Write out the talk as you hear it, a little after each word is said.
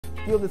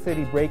Feel the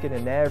city breaking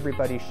and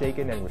everybody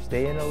shaking and we're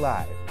staying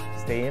alive.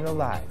 Staying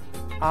alive.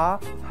 Ah,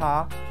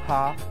 ha,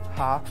 ha,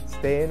 ha,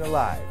 staying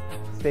alive.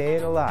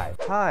 Staying alive.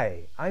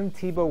 Hi, I'm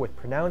Thibaut with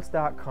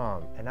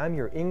Pronounce.com and I'm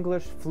your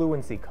English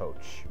fluency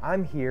coach.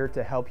 I'm here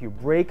to help you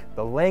break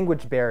the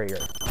language barrier.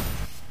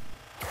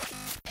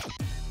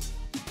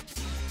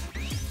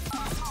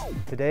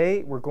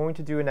 Today, we're going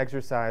to do an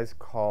exercise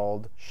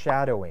called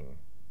shadowing.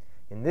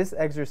 In this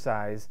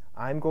exercise,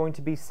 I'm going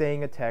to be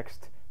saying a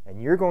text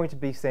and you're going to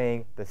be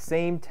saying the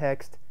same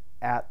text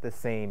at the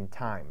same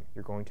time.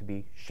 You're going to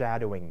be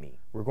shadowing me.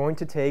 We're going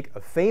to take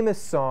a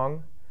famous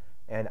song,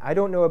 and I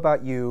don't know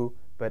about you,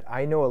 but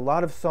I know a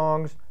lot of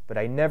songs, but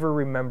I never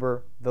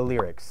remember the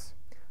lyrics.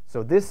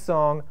 So this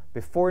song,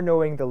 before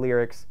knowing the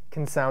lyrics,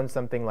 can sound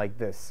something like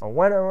this.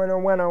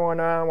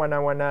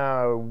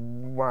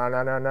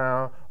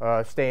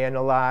 Staying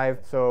alive.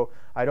 So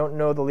I don't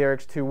know the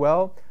lyrics too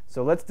well,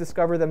 so let's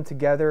discover them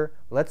together.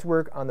 Let's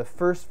work on the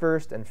first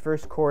verse and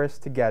first chorus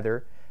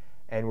together,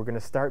 and we're going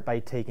to start by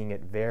taking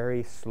it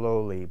very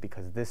slowly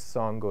because this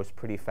song goes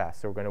pretty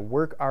fast. So we're going to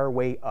work our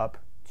way up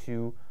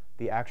to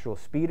the actual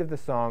speed of the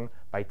song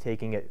by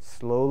taking it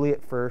slowly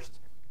at first,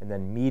 and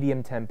then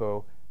medium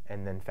tempo,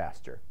 and then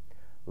faster.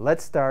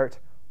 Let's start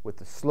with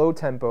the slow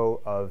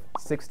tempo of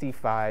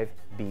 65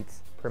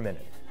 beats per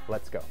minute.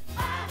 Let's go.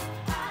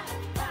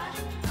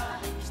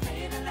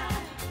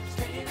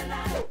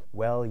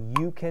 Well,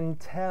 you can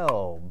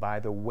tell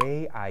by the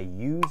way I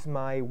use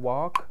my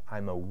walk,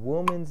 I'm a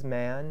woman's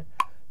man,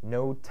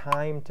 no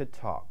time to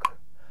talk.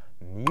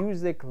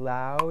 Music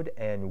loud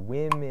and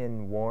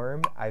women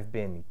warm, I've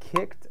been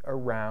kicked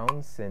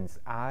around since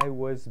I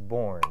was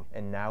born,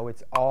 and now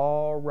it's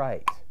all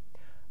right.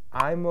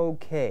 I'm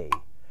okay.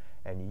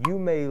 And you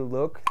may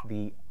look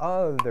the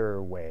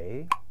other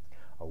way.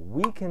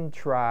 We can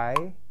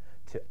try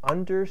to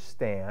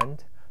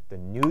understand the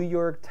New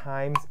York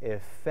Times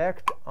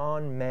effect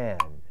on man.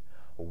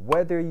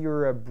 Whether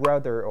you're a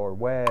brother or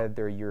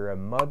whether you're a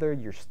mother,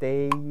 you're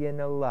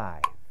staying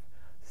alive.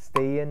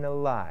 Staying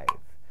alive.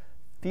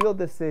 Feel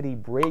the city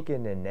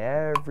breaking and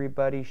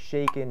everybody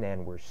shaking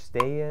and we're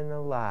staying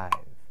alive.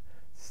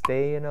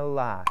 Staying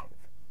alive.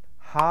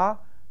 Ha,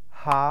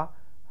 ha,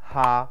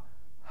 ha,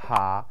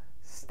 ha.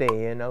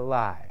 Staying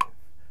alive.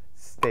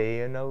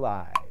 Staying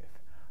alive.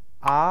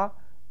 Ah,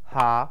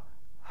 ha,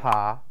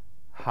 ha,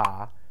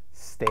 ha.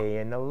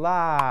 Staying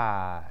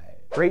alive.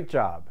 Great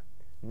job.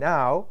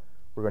 Now,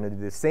 we're going to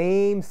do the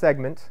same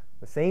segment,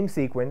 the same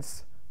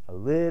sequence, a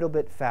little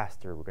bit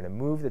faster. We're going to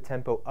move the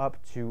tempo up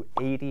to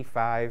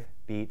 85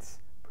 beats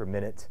per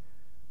minute.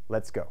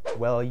 Let's go.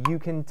 Well, you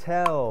can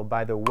tell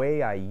by the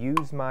way I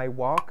use my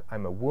walk,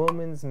 I'm a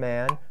woman's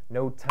man,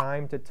 no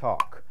time to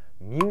talk.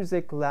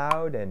 Music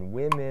loud and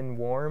women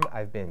warm,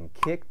 I've been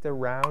kicked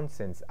around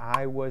since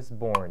I was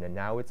born, and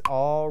now it's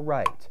all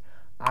right.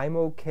 I'm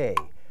okay,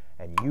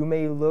 and you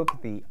may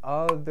look the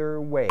other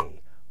way.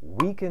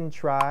 We can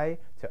try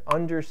to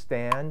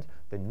understand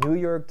the New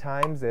York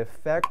Times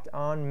effect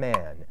on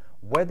man.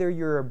 Whether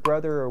you're a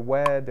brother or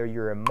whether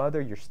you're a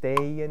mother, you're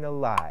staying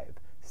alive.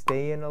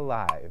 Staying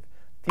alive.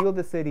 Feel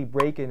the city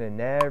breaking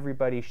and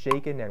everybody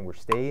shaking and we're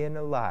staying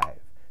alive.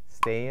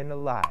 Staying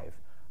alive.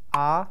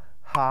 Ah,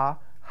 ha,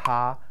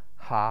 ha,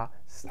 ha,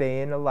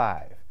 staying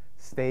alive.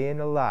 Staying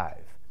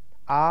alive.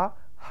 Ah,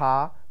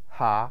 ha,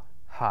 ha,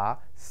 ha,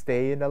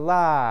 staying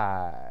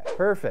alive.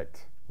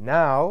 Perfect.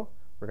 Now,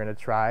 we're going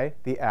to try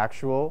the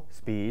actual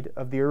speed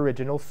of the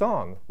original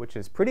song, which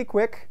is pretty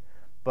quick,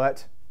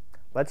 but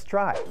let's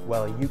try.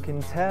 Well, you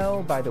can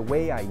tell by the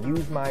way I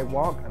use my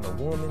walk, I'm a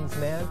woman's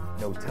man,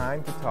 no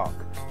time to talk.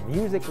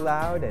 Music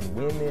loud and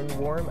women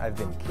warm, I've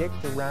been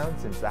kicked around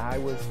since I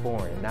was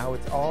born, and now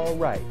it's all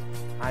right.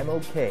 I'm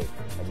okay,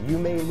 and you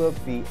may look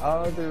the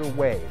other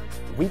way.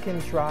 We can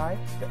try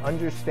to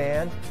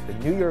understand the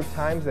New York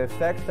Times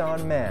effect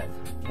on man.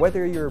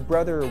 Whether you're a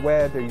brother or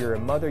whether you're a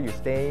mother, you're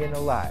staying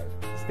alive.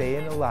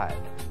 Staying alive.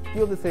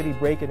 Feel the city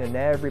breaking and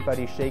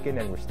everybody shaking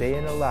and we're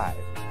staying alive.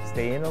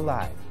 Staying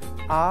alive.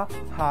 Ah,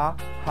 ha,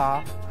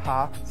 ha,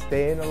 ha,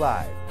 staying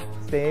alive.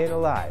 Staying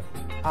alive.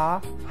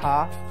 Ah,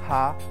 ha,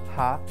 ha,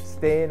 ha,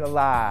 staying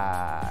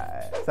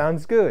alive.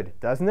 Sounds good,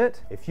 doesn't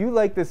it? If you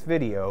like this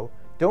video,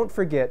 don't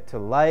forget to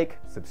like,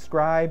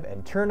 subscribe,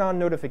 and turn on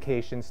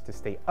notifications to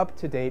stay up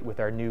to date with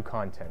our new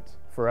content.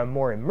 For a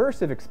more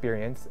immersive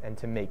experience and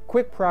to make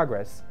quick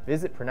progress,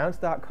 visit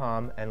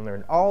Pronounce.com and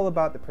learn all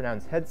about the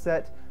Pronounce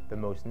headset, the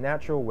most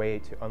natural way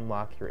to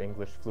unlock your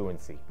English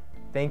fluency.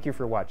 Thank you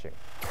for watching.